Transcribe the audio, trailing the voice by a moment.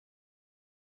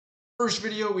First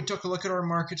video, we took a look at our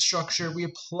market structure. We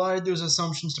applied those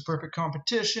assumptions to perfect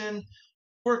competition,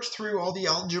 worked through all the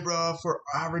algebra for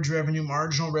average revenue,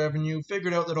 marginal revenue,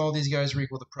 figured out that all these guys are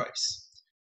equal to price.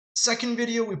 Second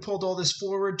video, we pulled all this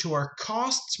forward to our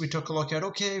costs. We took a look at,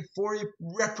 okay, for a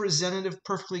representative,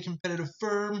 perfectly competitive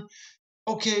firm,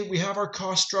 okay, we have our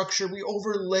cost structure. We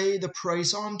overlay the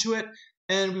price onto it,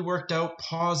 and we worked out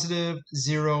positive,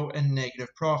 zero, and negative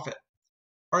profit.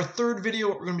 Our third video,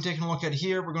 what we're going to be taking a look at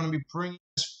here, we're going to be bringing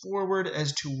this forward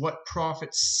as to what profit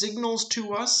signals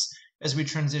to us as we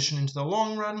transition into the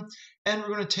long run. And we're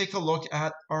going to take a look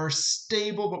at our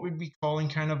stable, what we'd be calling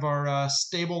kind of our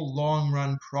stable long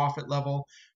run profit level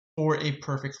for a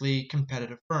perfectly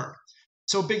competitive firm.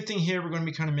 So a big thing here, we're going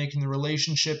to be kind of making the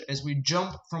relationship as we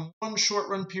jump from one short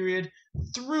run period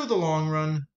through the long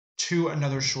run to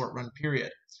another short run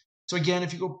period. So again,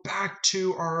 if you go back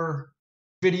to our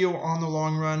video on the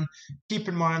long run, keep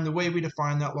in mind the way we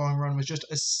define that long run was just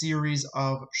a series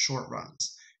of short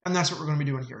runs. And that's what we're going to be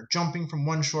doing here, jumping from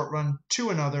one short run to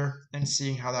another and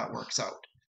seeing how that works out.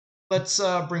 Let's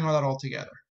bring all that all together.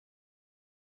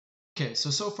 Okay,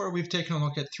 so far we've taken a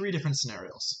look at three different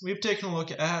scenarios. We've taken a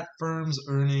look at firms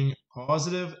earning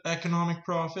positive economic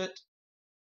profit.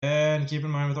 And keep in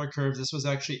mind with our curves, this was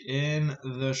actually in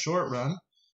the short run.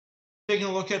 Taking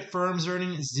a look at firms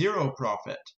earning zero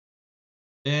profit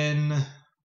in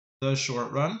the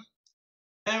short run,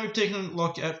 and we've taken a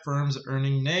look at firms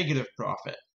earning negative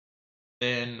profit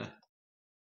in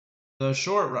the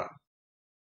short run.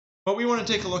 What we want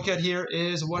to take a look at here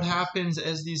is what happens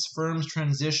as these firms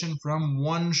transition from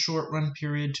one short run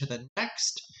period to the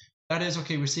next. That is,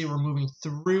 okay, we see we're moving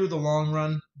through the long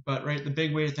run, but right, the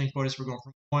big way to think about it is we're going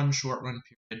from one short run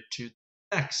period to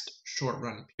the next short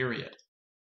run period.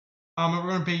 What we're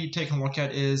going to be taking a look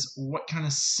at is what kind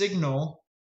of signal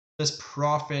this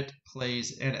profit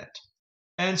plays in it.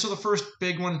 And so the first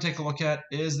big one to take a look at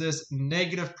is this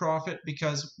negative profit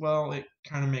because, well, it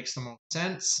kind of makes the most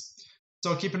sense.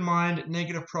 So keep in mind,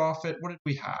 negative profit, what did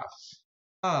we have?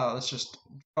 Let's just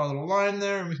draw a little line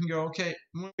there and we can go, okay,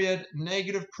 when we had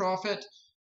negative profit,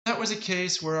 that was a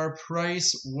case where our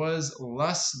price was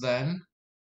less than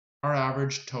our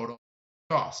average total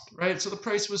cost, right? So the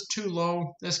price was too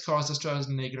low. This caused us to have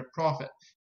a negative profit.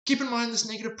 Keep in mind this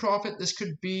negative profit, this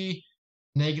could be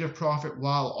negative profit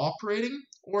while operating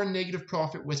or negative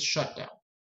profit with shutdown.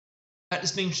 That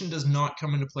distinction does not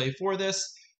come into play for this.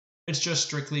 It's just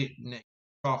strictly negative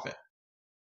profit.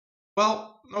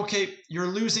 Well, okay,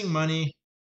 you're losing money.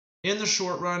 In the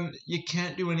short run, you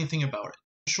can't do anything about it.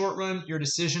 In the short run, your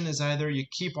decision is either you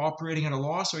keep operating at a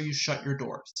loss or you shut your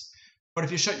doors. But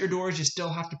if you shut your doors, you still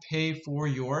have to pay for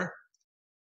your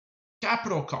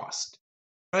capital cost.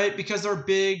 Right? Because our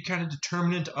big kind of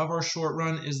determinant of our short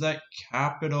run is that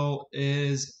capital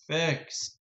is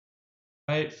fixed,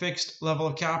 right? Fixed level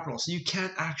of capital. So you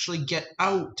can't actually get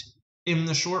out in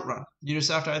the short run. You just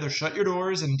have to either shut your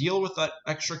doors and deal with that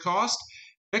extra cost,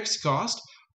 fixed cost,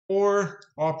 or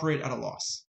operate at a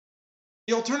loss.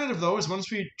 The alternative, though, is once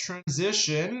we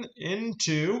transition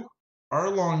into our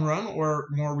long run, or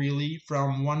more really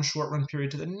from one short run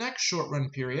period to the next short run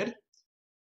period,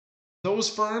 those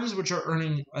firms which are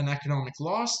earning an economic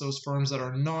loss, those firms that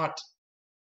are not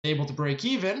able to break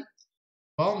even,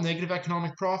 well, negative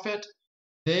economic profit,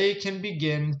 they can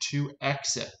begin to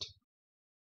exit,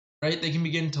 right? They can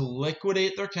begin to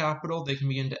liquidate their capital. They can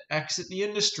begin to exit the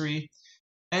industry.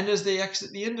 And as they exit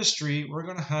the industry, we're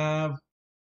going to have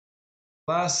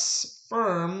less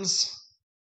firms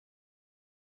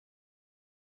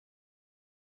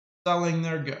selling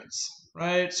their goods.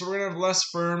 Right? So we're going to have less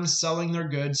firms selling their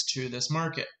goods to this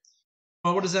market.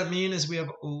 Well, what does that mean is we have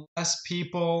less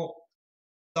people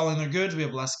selling their goods. We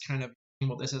have less kind of,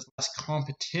 well, this is less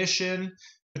competition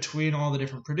between all the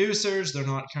different producers. They're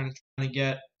not kind of trying to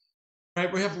get,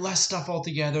 right? We have less stuff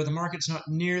altogether. The market's not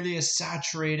nearly as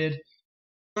saturated.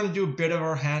 We're going to do a bit of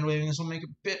our hand waving. This will make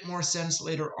a bit more sense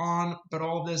later on, but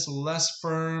all of this, less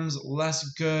firms, less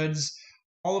goods,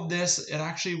 all of this, it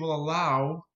actually will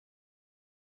allow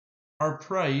our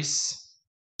price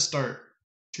to start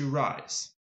to rise,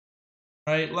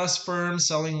 right? Less firms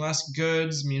selling less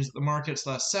goods means that the market's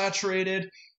less saturated.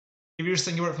 If you just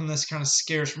think about it from this kind of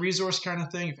scarce resource kind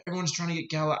of thing, if everyone's trying to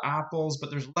get Gala apples, but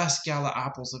there's less Gala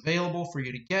apples available for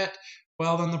you to get,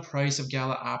 well, then the price of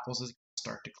Gala apples is going to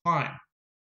start to climb.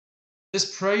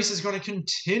 This price is going to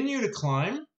continue to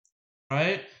climb,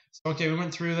 right? So, okay, we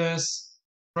went through this.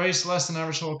 Price less than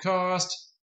average total cost.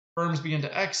 Firms begin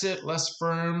to exit. Less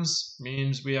firms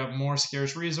means we have more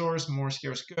scarce resource, more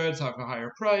scarce goods, have a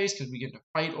higher price because we begin to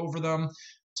fight over them.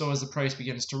 So as the price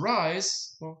begins to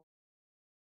rise, well,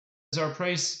 as our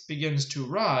price begins to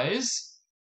rise,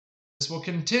 this will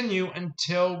continue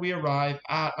until we arrive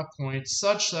at a point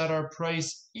such that our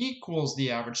price equals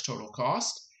the average total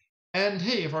cost. And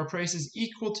hey, if our price is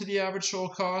equal to the average total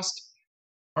cost,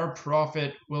 our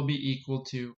profit will be equal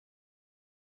to.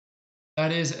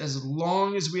 That is, as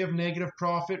long as we have negative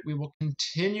profit, we will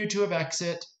continue to have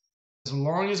exit. As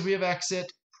long as we have exit,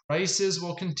 prices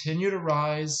will continue to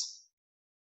rise.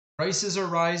 Prices are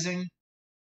rising,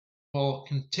 will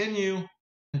continue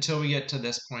until we get to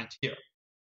this point here.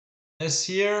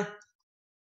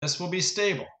 This will be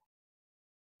stable.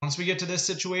 Once we get to this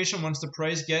situation, once the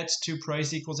price gets to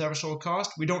price equals average total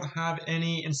cost, we don't have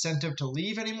any incentive to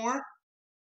leave anymore.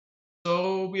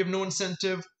 So we have no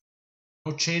incentive,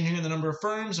 no changing in the number of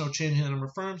firms, no changing in the number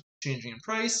of firms, changing in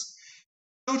price.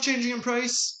 No changing in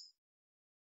price.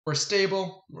 We're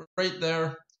stable. We're right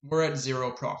there. We're at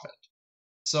zero profit.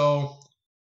 So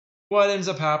what ends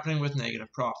up happening with negative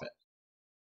profit?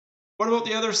 What about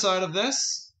the other side of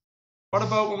this? What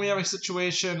about when we have a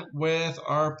situation with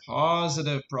our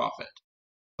positive profit?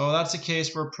 So that's a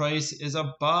case where price is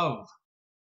above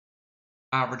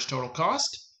average total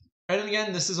cost. Right, and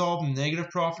again, this is all negative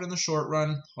profit in the short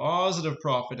run, positive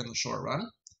profit in the short run.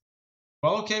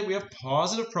 Well, okay, we have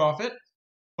positive profit.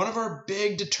 One of our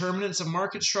big determinants of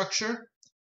market structure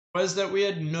was that we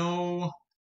had no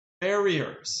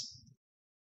barriers.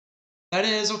 That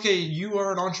is, okay, you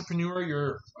are an entrepreneur,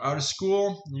 you're out of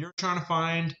school, you're trying to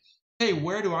find, hey,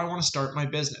 where do I want to start my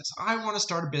business? I want to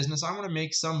start a business, I want to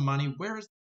make some money. Where is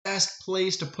the best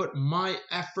place to put my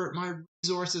effort, my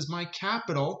resources, my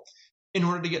capital in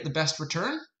order to get the best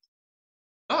return?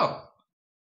 Oh,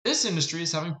 this industry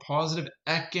is having positive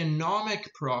economic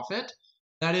profit.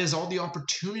 That is, all the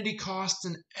opportunity costs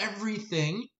and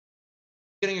everything,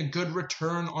 getting a good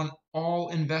return on all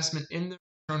investment in the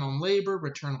return on labor,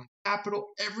 return on capital,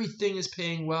 everything is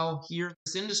paying well here in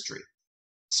this industry.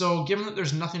 So given that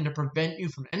there's nothing to prevent you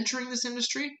from entering this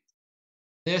industry,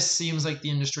 this seems like the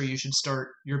industry you should start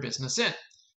your business in.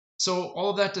 So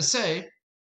all of that to say,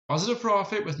 positive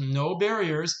profit with no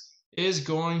barriers is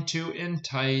going to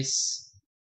entice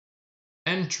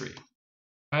entry,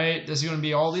 right? This is going to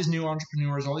be all these new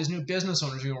entrepreneurs, all these new business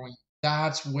owners going,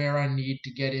 that's where I need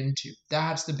to get into.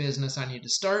 That's the business I need to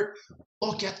start.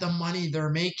 Look at the money they're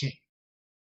making.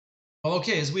 Well,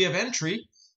 okay, as we have entry,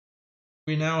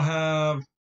 we now have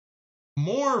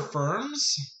more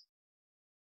firms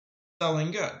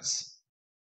selling goods.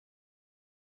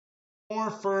 More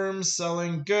firms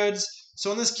selling goods.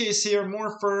 So in this case here,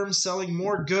 more firms selling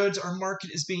more goods. Our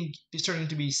market is starting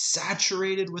to be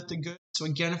saturated with the goods. So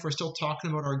again, if we're still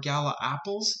talking about our Gala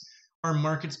apples, our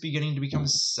market's beginning to become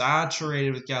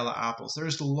saturated with Gala apples.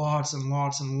 There's lots and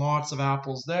lots and lots of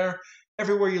apples there.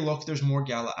 Everywhere you look, there's more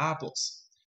Gala apples.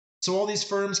 So all these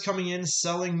firms coming in,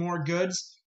 selling more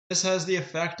goods, this has the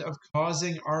effect of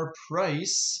causing our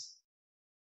price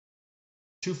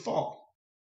to fall.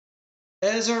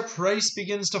 As our price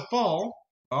begins to fall,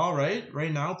 all right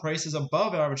now price is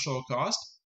above average total cost.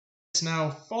 It's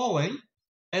now falling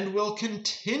and will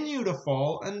continue to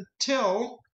fall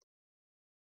until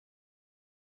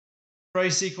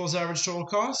price equals average total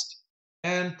cost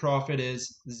and profit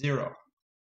is zero.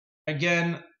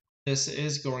 Again, this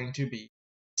is going to be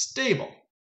stable,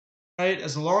 right?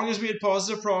 As long as we had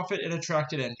positive profit, it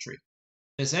attracted entry.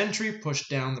 This entry pushed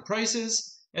down the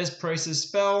prices. As prices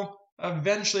fell,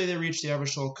 eventually they reached the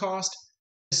average total cost.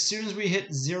 As soon as we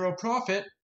hit zero profit,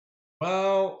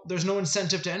 well, there's no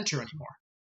incentive to enter anymore,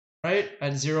 right?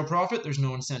 At zero profit, there's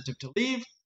no incentive to leave,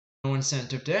 no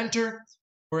incentive to enter.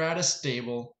 We're at a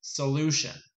stable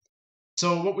solution.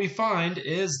 So what we find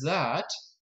is that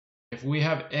if we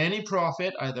have any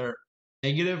profit, either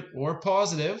negative or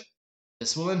positive,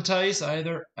 this will entice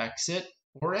either exit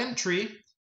or entry,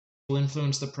 will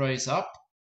influence the price up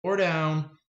or down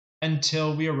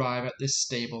until we arrive at this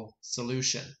stable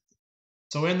solution.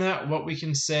 So in that, what we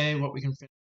can finish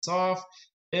this off,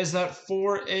 is that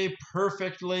for a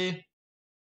perfectly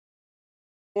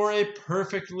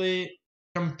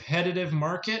competitive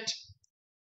market,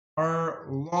 our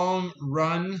long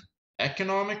run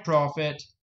economic profit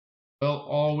will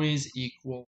always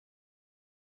equal.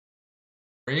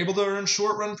 We're able to earn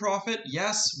short run profit.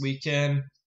 Yes, we can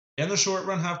in the short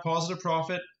run have positive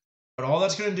profit, but all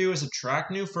that's going to do is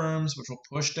attract new firms, which will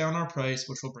push down our price,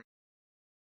 which will bring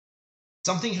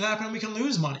something can happen and we can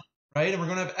lose money, right? And we're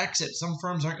going to have exit. Some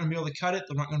firms aren't going to be able to cut it.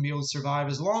 They're not going to be able to survive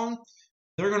as long.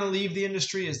 They're going to leave the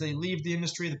industry. As they leave the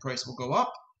industry, the price will go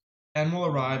up and we'll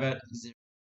arrive at zero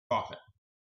profit.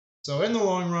 So in the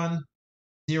long run,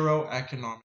 zero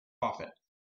economic profit.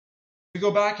 If we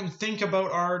go back and think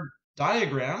about our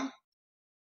diagram,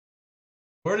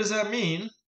 What does that mean?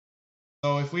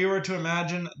 So if we were to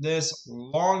imagine this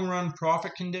long run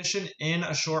profit condition in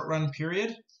a short run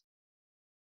period,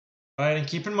 right, and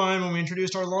keep in mind when we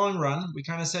introduced our long run, we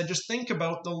kind of said just think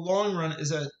about the long run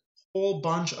is a whole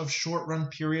bunch of short run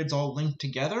periods all linked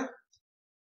together.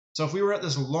 So if we were at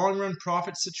this long run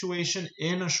profit situation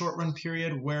in a short run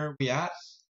period, where are we at?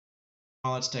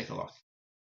 Well, let's take a look.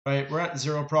 Right, we're at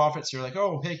zero profits. You're like,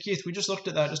 oh, hey Keith, we just looked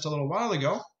at that just a little while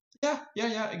ago.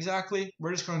 Yeah, exactly.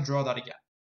 We're just going to draw that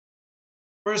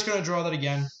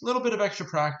again. A little bit of extra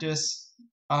practice,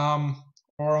 or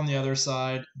on the other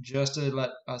side, just to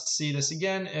let us see this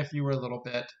again if you were a little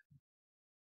bit.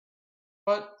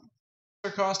 But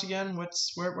our cost again,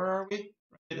 where are we?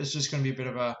 It's just going to be a bit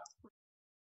of a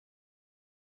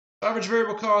average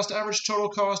variable cost, average total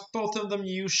cost, both of them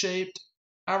U-shaped.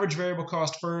 Average variable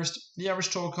cost first, the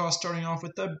average total cost starting off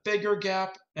with the bigger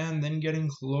gap and then getting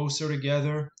closer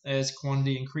together as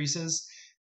quantity increases.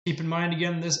 Keep in mind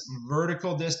again, this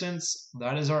vertical distance,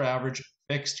 that is our average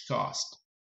fixed cost.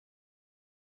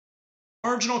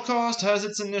 Marginal cost has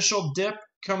its initial dip,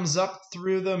 comes up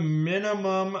through the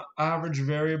minimum average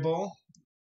variable,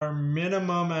 our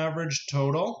minimum average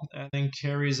total, and then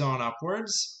carries on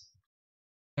upwards.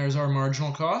 There's our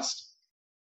marginal cost.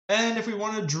 And if we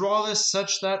want to draw this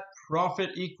such that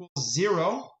profit equals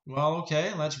 0, well,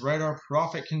 okay, let's write our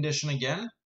profit condition again.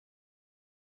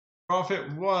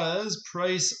 Profit was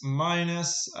price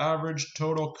minus average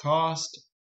total cost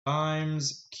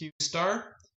times Q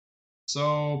star.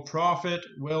 So profit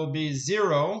will be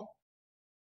 0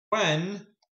 when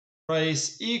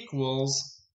price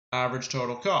equals average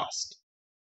total cost.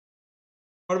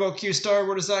 What about Q star?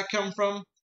 Where does that come from?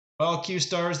 Well, Q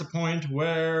star is the point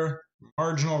where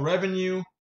marginal revenue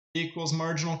equals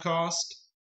marginal cost.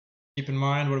 Keep in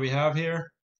mind, what do we have here?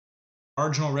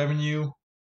 Marginal revenue,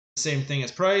 the same thing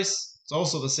as price. It's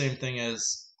also the same thing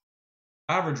as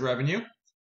average revenue.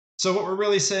 So what we're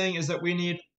really saying is that we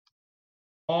need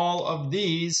all of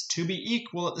these to be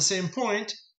equal at the same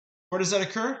point. Where does that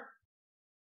occur?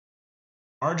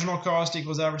 Marginal cost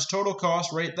equals average total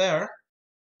cost right there.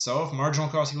 So if marginal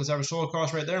cost equals average total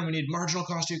cost right there, and we need marginal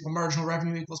cost to equal marginal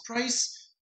revenue equals price,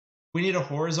 we need a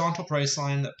horizontal price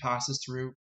line that passes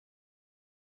through.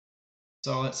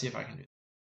 So let's see if I can do that.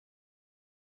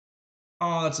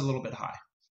 Oh, that's a little bit high.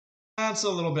 That's a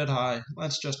little bit high.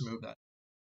 Let's just move that.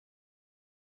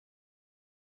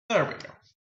 There we go.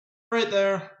 Right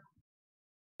there.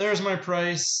 There's my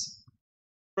price.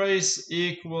 Price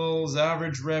equals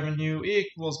average revenue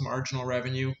equals marginal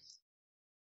revenue.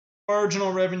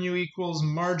 Marginal revenue equals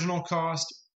marginal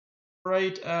cost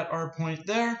right at our point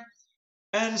there.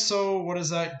 And so what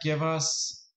does that give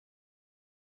us?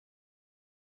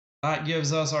 That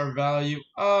gives us our value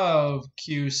of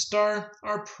Q star,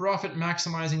 our profit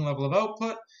maximizing level of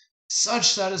output,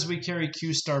 such that as we carry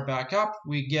Q star back up,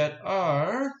 we get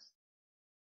our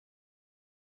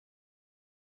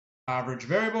average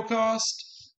variable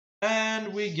cost,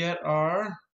 and we get our,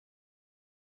 a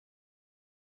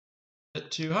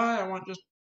bit too high, I want just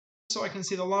so I can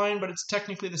see the line, but it's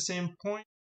technically the same point.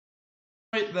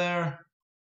 Right there,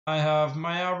 I have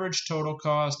my average total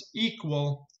cost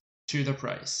equal to the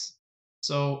price.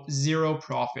 So 0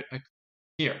 profit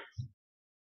here.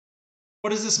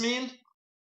 What does this mean?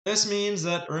 This means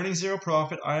that earning 0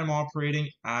 profit, I am operating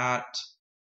at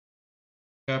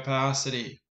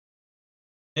capacity.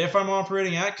 If I'm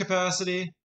operating at capacity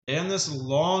in this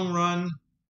long run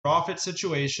profit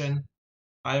situation,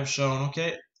 I have shown,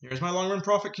 okay, here's my long run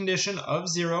profit condition of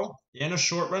 0 in a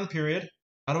short run period.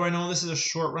 How do I know this is a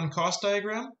short run cost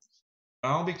diagram?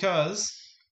 Well, because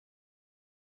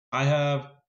I have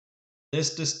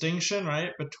this distinction,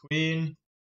 right, between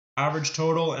average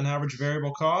total and average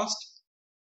variable cost,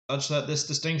 such that this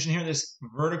distinction here, this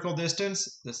vertical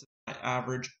distance, this is my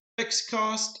average fixed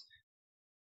cost.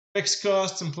 Fixed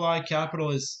costs imply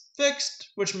capital is fixed,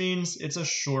 which means it's a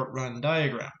short run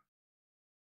diagram.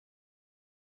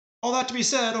 All that to be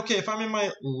said, okay, if I'm in my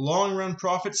long run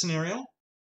profit scenario,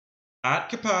 at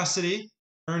capacity,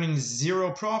 earning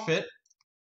 0 profit,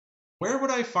 where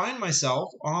would I find myself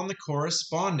on the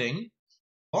corresponding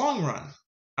long run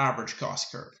average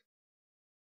cost curve?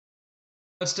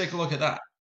 Let's take a look at that.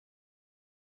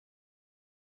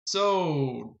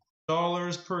 So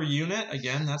dollars per unit,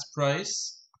 again, that's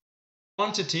price.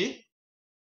 Quantity,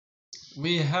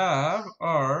 we have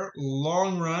our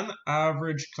long run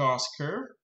average cost curve.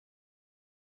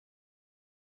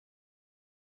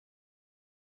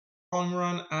 Long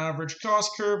run average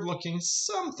cost curve looking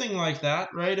something like that,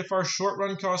 right? If our short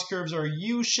run cost curves are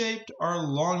U-shaped, our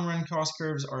long run cost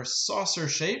curves are saucer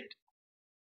shaped.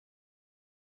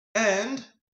 And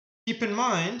keep in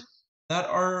mind that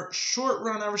our short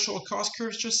run average total cost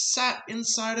curves just sat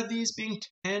inside of these, being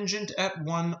tangent at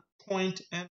one point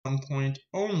and one point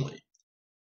only,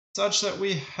 such that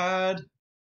we had,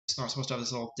 it's not supposed to have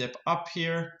this little dip up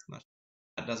here,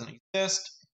 that doesn't exist.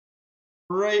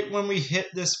 Right when we hit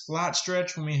this flat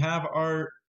stretch, when we have our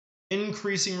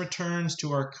increasing returns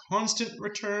to our constant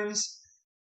returns,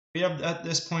 we have at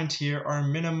this point here our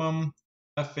minimum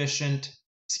efficient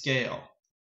scale.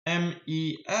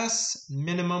 MES,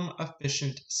 minimum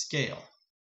efficient scale.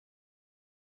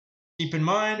 Keep in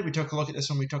mind, we took a look at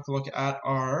this when we took a look at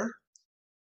our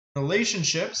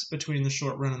relationships between the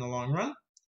short run and the long run.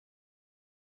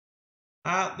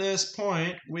 At this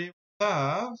point, we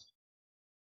have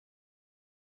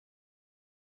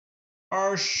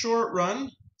our short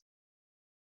run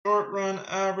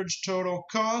average total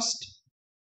cost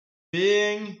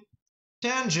being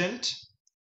tangent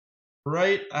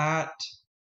right at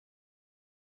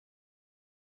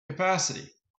capacity.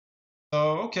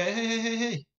 So, okay,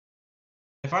 hey.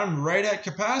 If I'm right at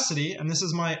capacity, and this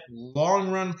is my long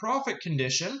run profit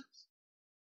condition,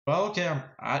 well, okay, I'm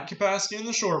at capacity in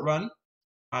the short run.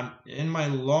 I'm in my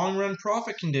long run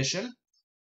profit condition.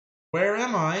 Where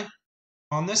am I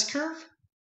on this curve?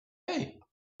 Hey,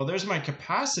 well, there's my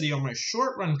capacity on my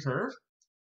short run curve.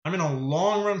 I'm in a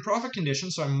long run profit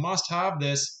condition, so I must have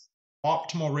this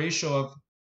optimal ratio of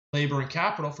labor and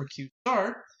capital for Q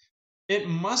star. It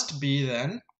must be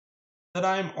then that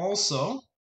I'm also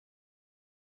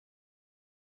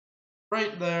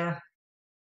right there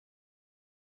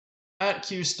at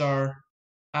Q star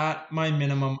at my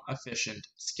minimum efficient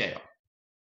scale.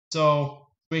 So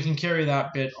we can carry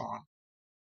that bit on,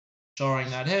 showing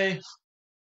that, hey,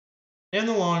 in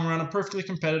the long run, a perfectly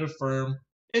competitive firm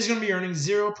is going to be earning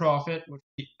zero profit, which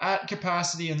will be at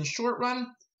capacity in the short run.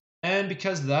 And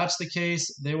because that's the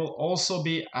case, they will also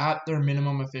be at their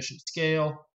minimum efficient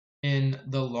scale in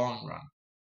the long run.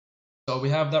 So we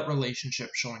have that relationship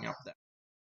showing up there.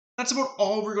 That's about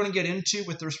all we're going to get into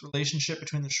with this relationship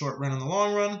between the short run and the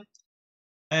long run,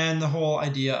 and the whole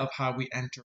idea of how we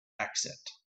enter and exit.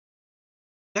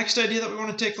 Next idea that we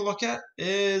want to take a look at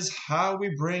is how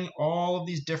we bring all of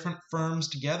these different firms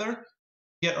together to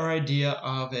get our idea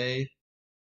of a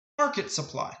market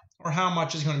supply, or how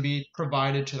much is going to be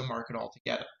provided to the market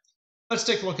altogether. Let's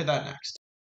take a look at that next.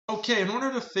 Okay, in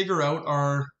order to figure out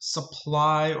our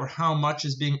supply or how much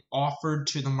is being offered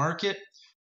to the market,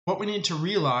 what we need to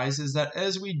realize is that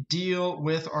as we deal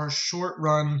with our short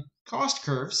run cost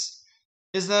curves,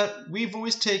 is that we've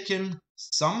always taken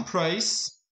some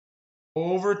price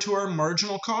over to our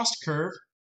marginal cost curve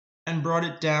and brought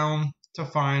it down to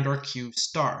find our Q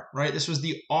star, right? This was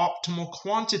the optimal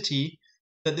quantity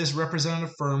that this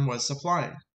representative firm was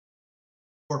supplying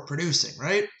or producing,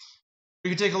 right? We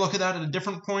could take a look at that at a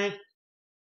different point.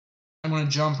 I'm going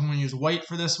to use white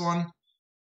for this one.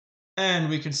 And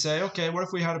we could say, okay, what if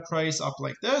we had a price up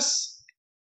like this?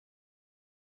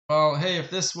 Well, hey,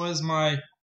 if this was my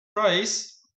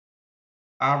price,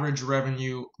 average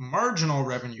revenue, marginal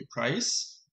revenue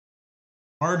price,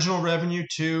 marginal revenue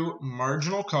to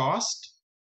marginal cost,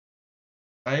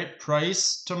 right?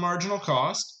 Price to marginal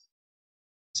cost.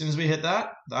 As soon as we hit that,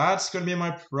 that's going to be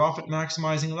my profit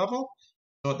maximizing level.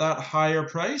 So at that higher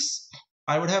price,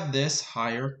 I would have this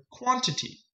higher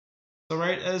quantity. So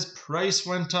right as price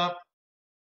went up,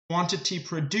 quantity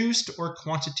produced or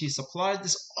quantity supplied,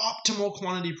 this optimal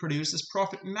quantity produced, this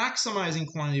profit maximizing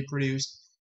quantity produced,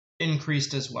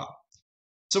 increased as well.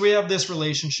 So we have this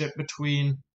relationship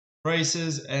between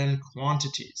prices and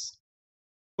quantities.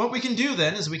 What we can do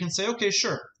then is we can say, okay,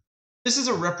 sure, this is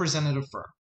a representative firm.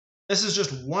 This is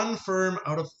just one firm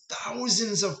out of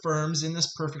thousands of firms in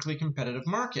this perfectly competitive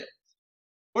market.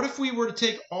 What if we were to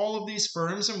take all of these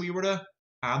firms and we were to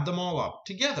add them all up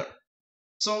together?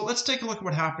 So let's take a look at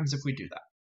what happens if we do that.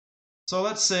 So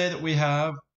let's say that we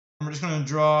have, I'm just going to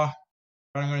draw,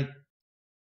 I'm going to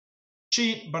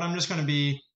cheat, but I'm just going to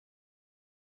be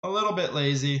a little bit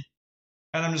lazy,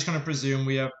 and I'm just going to presume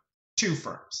we have two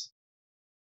firms.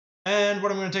 And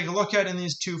what I'm going to take a look at in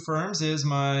these two firms is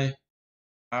my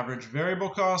average variable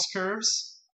cost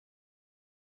curves,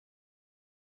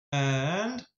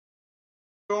 and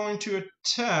going to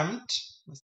attempt,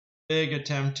 this big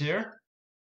attempt here,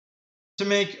 to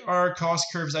make our cost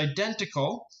curves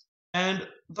identical. And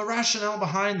the rationale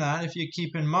behind that, if you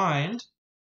keep in mind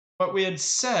what we had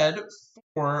said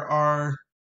for our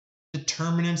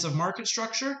determinants of market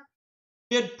structure,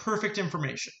 we had perfect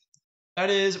information. That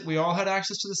is, we all had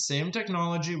access to the same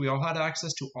technology, we all had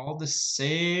access to all the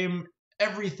same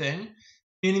everything,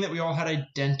 meaning that we all had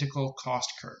identical cost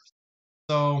curves.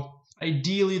 So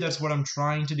ideally, that's what I'm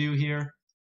trying to do here.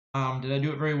 Did I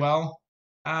do it very well?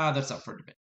 That's up for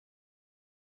debate.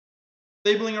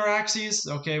 Labeling our axes.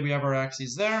 Okay, we have our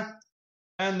axes there.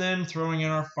 And then throwing in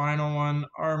our final one,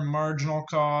 our marginal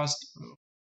cost.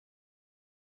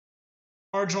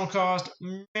 Marginal cost,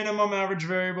 minimum average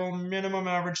variable, minimum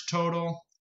average total,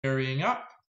 varying up.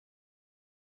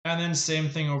 And then same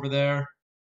thing over there.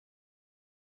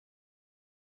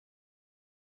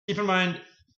 Keep in mind,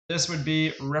 this would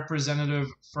be representative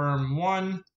firm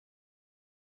 1,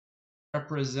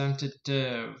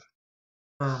 representative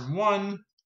firm 1,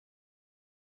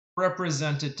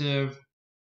 representative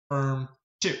firm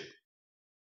 2.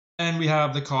 And we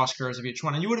have the cost curves of each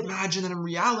one. And you would imagine that in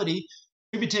reality,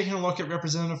 we'd be taking a look at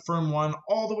representative firm 1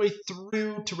 all the way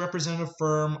through to representative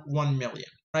firm 1 million,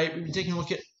 right? We'd be taking a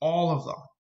look at all of them.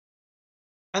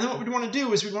 And then what we'd want to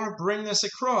do is we'd want to bring this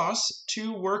across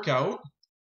to work out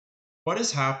what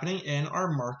is happening in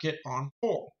our market on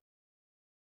whole.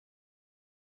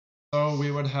 So we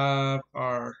would have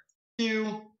our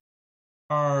Q,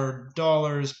 our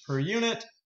dollars per unit,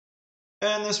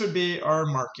 and this would be our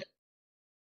market.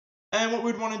 And what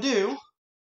we'd want to do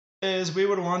is we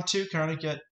would want to kind of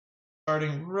get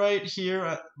starting right here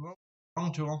at,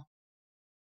 wrong tool.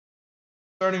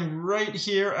 Starting right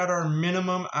here at our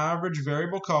minimum average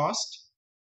variable cost.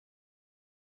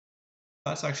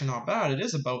 That's actually not bad. It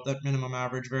is about that minimum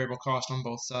average variable cost on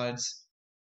both sides.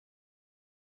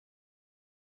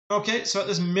 Okay, so at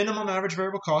this minimum average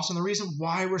variable cost, and the reason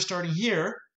why we're starting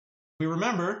here, we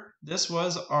remember this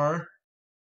was our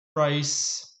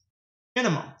price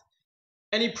minimum.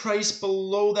 Any price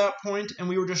below that point, and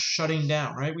we were just shutting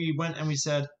down, right? We went and we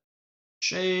said,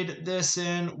 shade this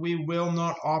in, we will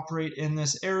not operate in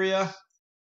this area.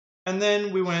 And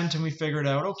then we went and we figured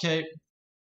out, okay,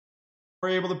 we're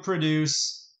able to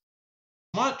produce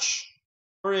much,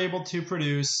 we're able to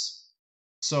produce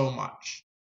so much.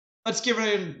 Let's give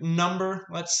it a number.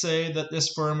 Let's say that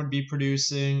this firm would be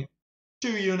producing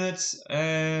 2 units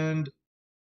and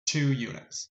 2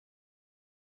 units.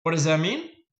 What does that mean?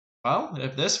 Well,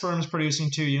 if this firm is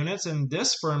producing 2 units and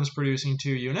this firm is producing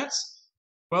 2 units,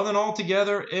 well, then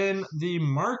altogether in the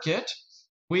market,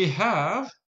 we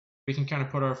can kind of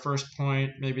put our first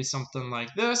point, maybe something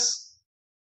like this.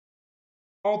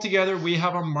 Altogether, we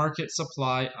have a market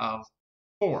supply of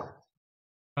 4.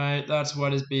 Right? That's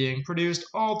what is being produced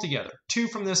altogether. 2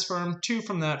 from this firm, 2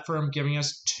 from that firm, giving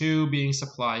us 2 being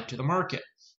supplied to the market.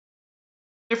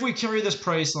 If we carry this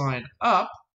price line up,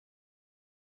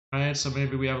 right, so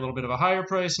maybe we have a little bit of a higher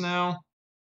price now,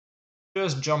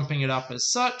 just jumping it up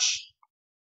as such.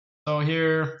 So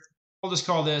here, we'll just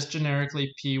call this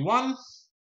generically P1.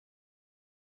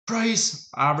 Price,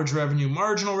 average revenue,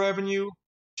 marginal revenue,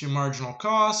 to marginal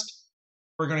cost.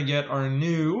 We're going to get our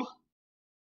new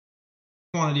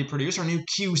quantity produced, our new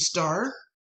Q star.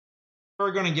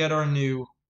 We're going to get our new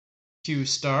Q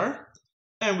star.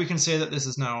 And we can say that this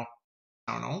is now,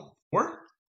 I don't know, 4.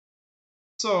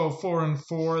 So 4 and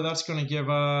 4, that's going to give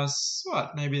us,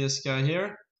 what, maybe this guy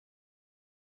here.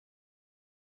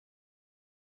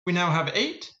 We now have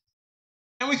 8.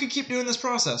 And we could keep doing this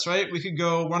process, right? We could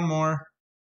go one more.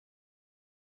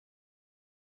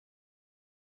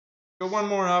 Go one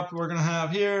more up. We're going to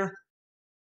have here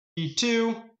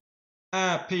P2.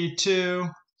 At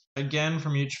P2, again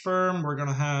from each firm, we're going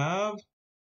to have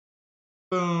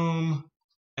boom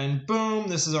and boom.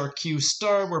 This is our Q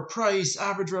star, where price,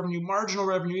 average revenue, marginal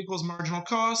revenue equals marginal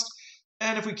cost.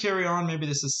 And if we carry on, maybe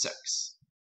this is 6.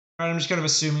 All right, I'm just kind of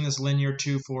assuming this linear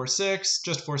 2, 4, 6,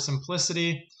 just for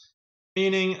simplicity.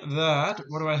 Meaning that,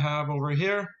 what do I have over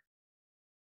here?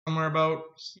 Somewhere about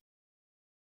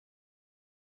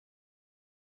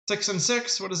 6 and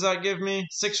 6, what does that give me?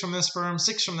 6 from this firm,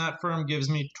 6 from that firm gives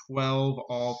me 12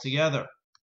 altogether.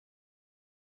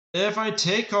 If I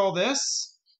take all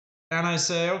this and I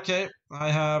say, okay, I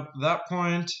have that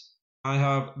point, I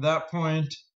have that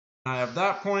point, I have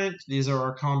that point. These are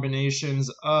our combinations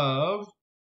of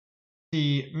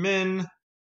P min,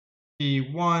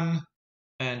 P1,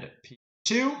 and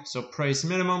P2. So price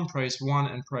minimum, price 1,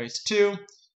 and price 2.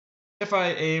 If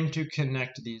I aim to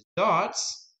connect these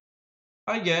dots,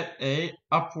 I get a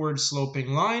upward sloping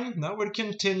line that would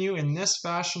continue in this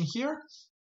fashion here.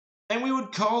 And we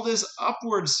would call this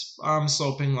upward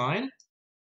sloping line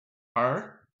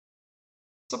our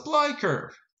supply curve.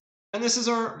 And this is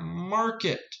our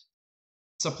market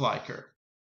supply curve.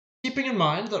 Keeping in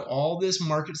mind that all this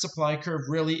market supply curve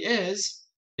really is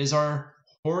our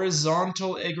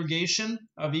horizontal aggregation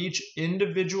of each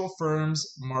individual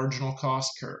firm's marginal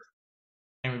cost curve.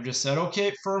 And we've just said,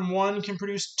 okay, firm 1 can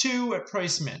produce 2 at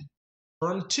price min.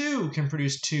 Firm 2 can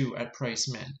produce 2 at price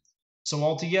min. So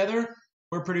altogether,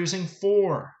 we're producing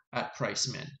 4 at price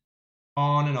min.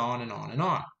 on and on and on and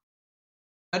on.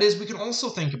 That is, we can also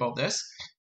think about this.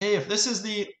 Hey, if this is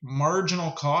the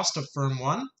marginal cost of firm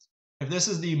 1, if this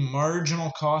is the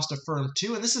marginal cost of firm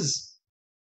 2, and this is,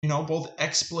 both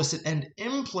explicit and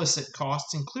implicit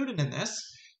costs included in this,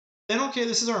 then okay,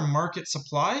 this is our market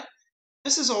supply.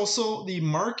 This is also the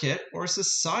market or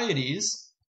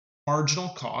society's marginal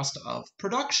cost of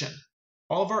production.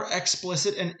 All of our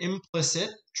explicit and implicit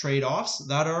trade-offs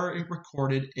that are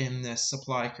recorded in this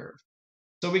supply curve.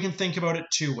 So we can think about it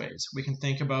two ways. We can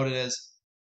think about it as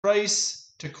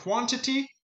price to quantity,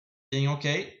 being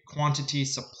okay, quantity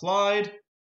supplied.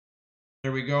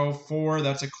 There we go, 4,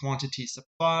 that's a quantity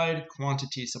supplied,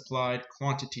 quantity supplied,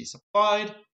 quantity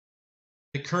supplied.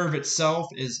 The curve itself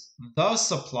is the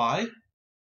supply.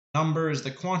 Number is the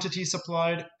quantity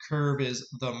supplied, curve is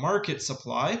the market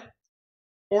supply.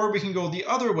 Or we can go the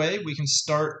other way. We can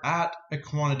start at a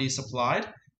quantity supplied,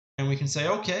 and we can say,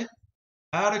 okay,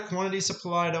 at a quantity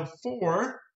supplied of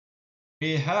 4,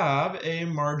 we have a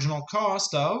marginal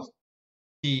cost of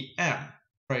PM,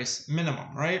 price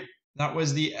minimum, right? That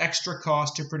was the extra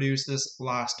cost to produce this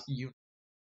last unit.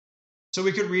 So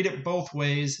we could read it both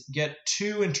ways, get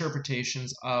two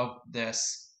interpretations of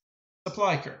this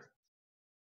supply curve.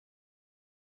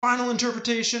 Final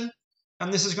interpretation,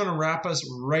 and this is going to wrap us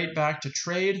right back to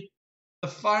trade. The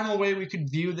final way we could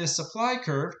view this supply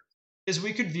curve is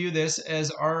we could view this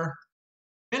as our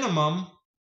minimum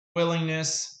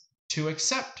willingness to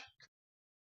accept.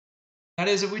 That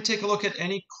is, if we take a look at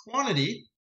any quantity,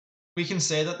 we can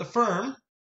say that the firm,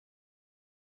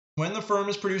 when the firm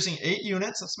is producing 8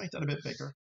 units, let's make that a bit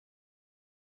bigger.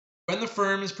 When the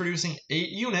firm is producing 8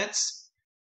 units,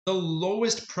 the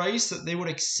lowest price that they would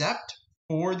accept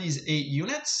for these 8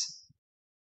 units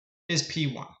is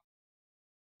P1.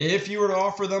 If you were to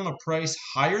offer them a price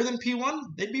higher than P1,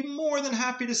 they'd be more than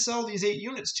happy to sell these 8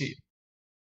 units to you.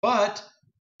 But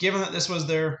given that this was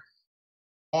their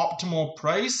optimal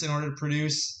price in order to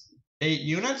produce 8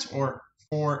 units, or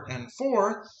 4 and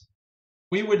 4,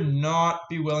 we would not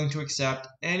be willing to accept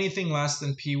anything less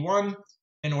than P1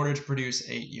 in order to produce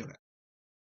 8 units.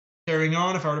 Carrying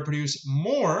on, if I were to produce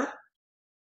more,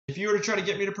 if you were to try to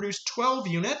get me to produce 12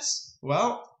 units,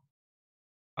 well,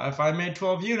 if I made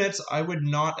 12 units, I would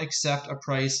not accept a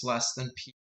price less than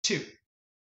P2.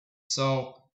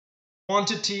 So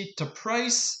quantity to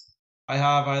price, I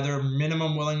have either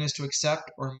minimum willingness to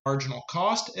accept or marginal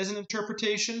cost as an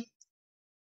interpretation.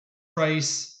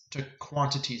 Price to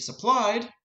quantity supplied,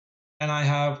 and I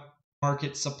have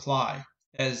market supply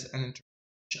as an interpretation.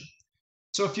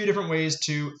 So a few different ways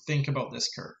to think about this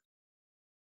curve.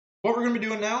 What we're going to be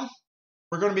doing now,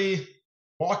 we're going to be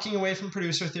walking away from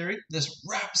producer theory. This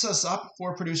wraps us up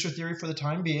for producer theory for the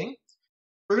time being.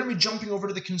 We're going to be jumping over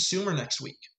to the consumer next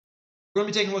week. We're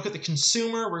going to be taking a look at the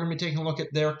consumer. We're going to be taking a look at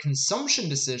their consumption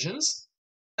decisions.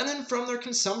 And then from their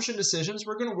consumption decisions,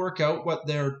 we're going to work out what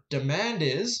their demand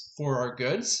is for our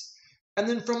goods. And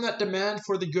then from that demand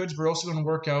for the goods, we're also going to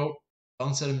work out, well,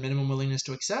 instead of minimum willingness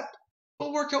to accept,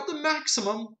 we'll work out the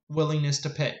maximum willingness to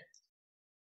pay.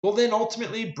 We'll then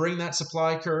ultimately bring that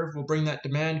supply curve, we'll bring that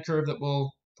demand curve that we'll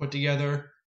put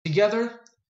together,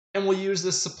 and we'll use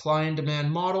this supply and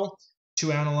demand model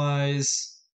to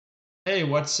analyze, hey,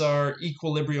 what's our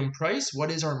equilibrium price?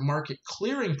 What is our market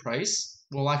clearing price?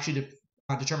 We'll actually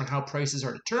determine how prices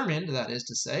are determined, that is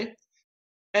to say,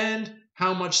 and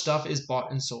how much stuff is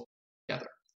bought and sold together.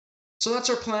 So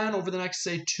that's our plan over the next,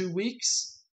 say, 2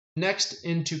 weeks, next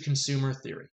into consumer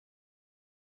theory.